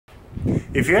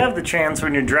if you have the chance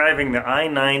when you're driving the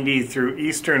I-90 through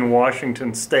eastern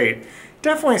Washington state,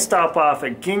 definitely stop off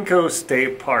at Ginko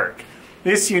State Park.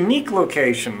 This unique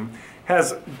location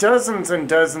has dozens and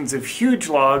dozens of huge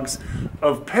logs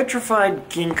of petrified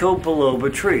Ginko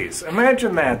biloba trees.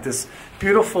 Imagine that, this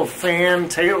beautiful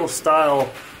fantail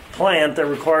style plant that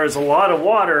requires a lot of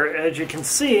water, as you can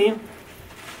see,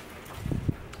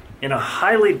 in a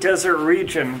highly desert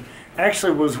region,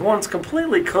 actually was once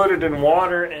completely coated in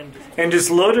water and just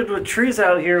loaded with trees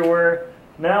out here, where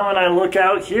now when I look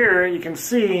out here, you can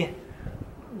see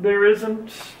there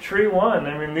isn't tree one.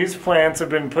 I mean, these plants have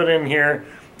been put in here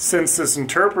since this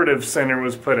interpretive center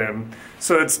was put in.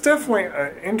 So it's definitely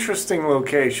an interesting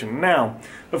location. Now,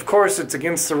 of course, it's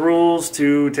against the rules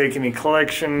to take any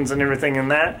collections and everything in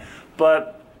that,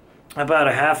 but about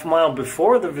a half mile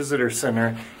before the visitor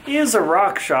center is a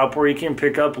rock shop where you can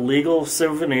pick up legal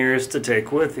souvenirs to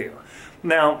take with you.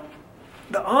 Now,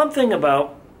 the odd thing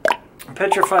about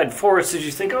petrified forests is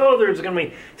you think, oh, there's going to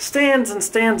be stands and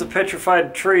stands of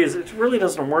petrified trees. It really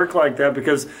doesn't work like that,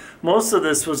 because most of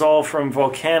this was all from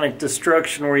volcanic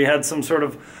destruction, where you had some sort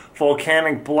of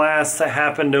volcanic blast that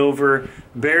happened over,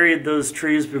 buried those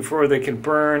trees before they could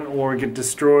burn or get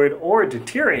destroyed or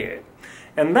deteriorate.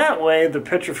 And that way, the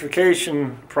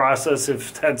petrification process,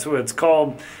 if that's what it's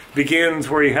called, begins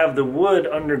where you have the wood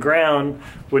underground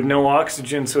with no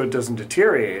oxygen so it doesn't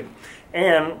deteriorate.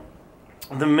 And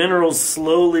the minerals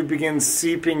slowly begin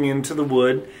seeping into the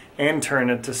wood and turn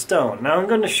it to stone. Now I'm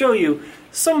going to show you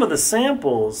some of the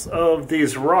samples of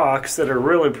these rocks that are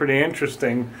really pretty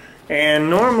interesting. And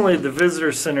normally the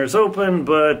visitor center is open,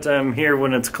 but I'm here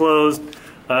when it's closed.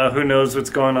 Who knows what's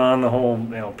going on, the whole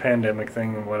pandemic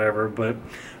thing and whatever. But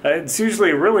it's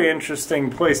usually a really interesting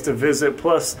place to visit.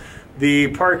 Plus, the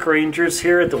park rangers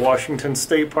here at the Washington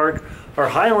State Park are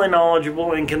highly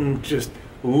knowledgeable and can just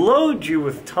load you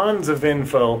with tons of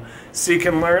info so you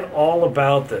can learn all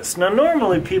about this. Now,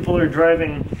 normally people are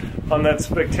driving on that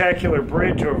spectacular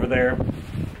bridge over there,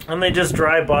 and they just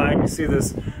drive by and you see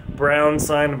this brown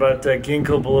sign about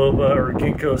Ginkgo biloba or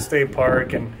Ginko State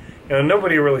Park, and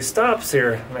nobody really stops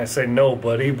here. And I say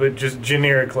nobody, but just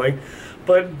generically.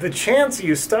 But the chance of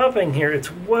you stopping here,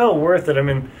 it's well worth it. I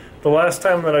mean, the last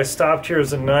time that I stopped here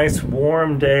was a nice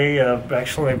warm day,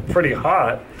 actually pretty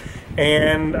hot.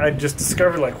 And I just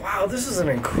discovered, like, wow, this is an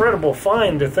incredible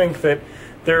find, to think that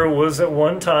there was at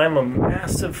one time a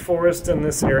massive forest in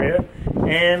this area,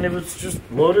 and it was just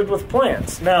loaded with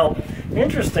plants. Now,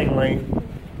 interestingly,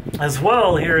 as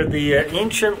well here, the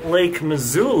ancient Lake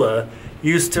Missoula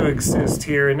used to exist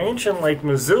here. In ancient Lake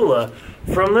Missoula,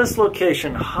 from this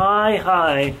location,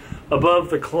 high above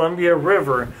the Columbia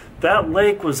River, that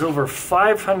lake was over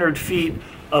 500 feet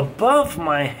above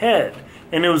my head.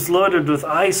 And it was loaded with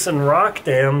ice and rock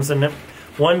dams, and at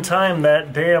one time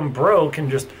that dam broke and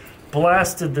just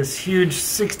blasted this huge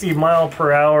 60 mile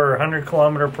per hour, 100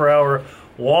 kilometer per hour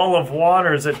wall of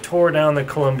waters that tore down the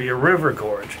Columbia River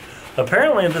Gorge.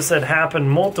 Apparently this had happened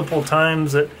multiple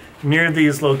times near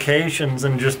these locations,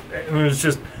 and it was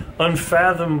just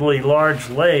unfathomably large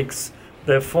lakes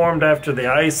that formed after the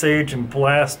Ice Age and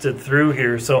blasted through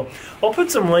here. So I'll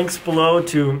put some links below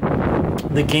to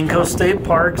the Ginko State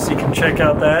Park so you can check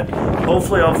out that.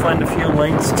 Hopefully I'll find a few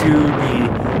links to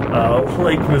the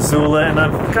Lake Missoula, and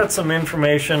I've got some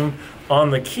information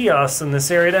on the kiosks in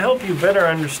this area to help you better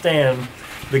understand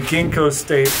the Ginko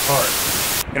State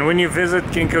Park. And when you visit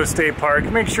Ginko State Park,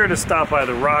 make sure to stop by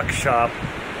the rock shop,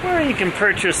 where you can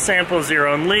purchase samples of your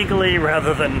own legally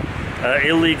rather than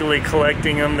illegally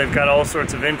collecting them. They've got all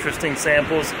sorts of interesting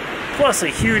samples, plus a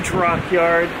huge rock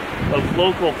yard of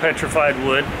local petrified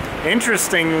wood.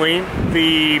 Interestingly,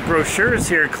 the brochures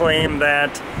here claim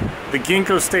that the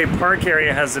Ginko State Park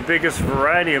area has the biggest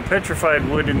variety of petrified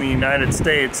wood in the United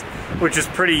States, which is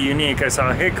pretty unique. I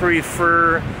saw hickory,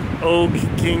 fir, oak,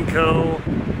 ginkgo,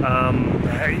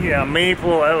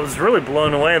 maple. I was really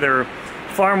blown away. There are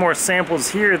far more samples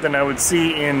here than I would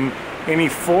see in any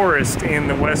forest in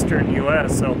the western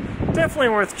U.S. So definitely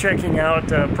worth checking out.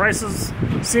 Prices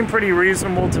seem pretty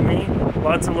reasonable to me.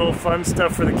 Lots of little fun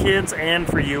stuff for the kids and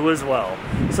for you as well.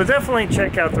 So definitely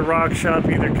check out the rock shop,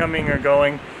 either coming or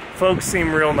going. Folks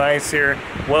seem real nice here.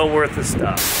 Well worth the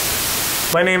stop.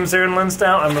 My name is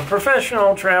Linsdau. I'm a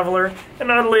professional traveler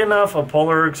and, oddly enough, a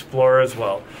polar explorer as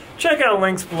well. Check out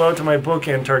links below to my book,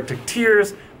 Antarctic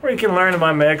Tears, where you can learn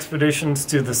about my expeditions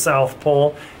to the South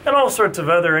Pole and all sorts of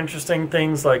other interesting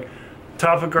things like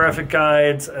topographic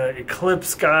guides,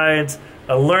 eclipse guides,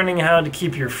 learning how to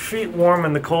keep your feet warm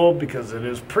in the cold, because it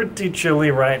is pretty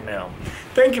chilly right now.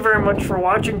 Thank you very much for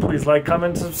watching. Please like,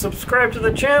 comment, and subscribe to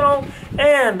the channel,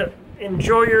 and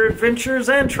enjoy your adventures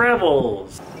and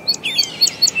travels.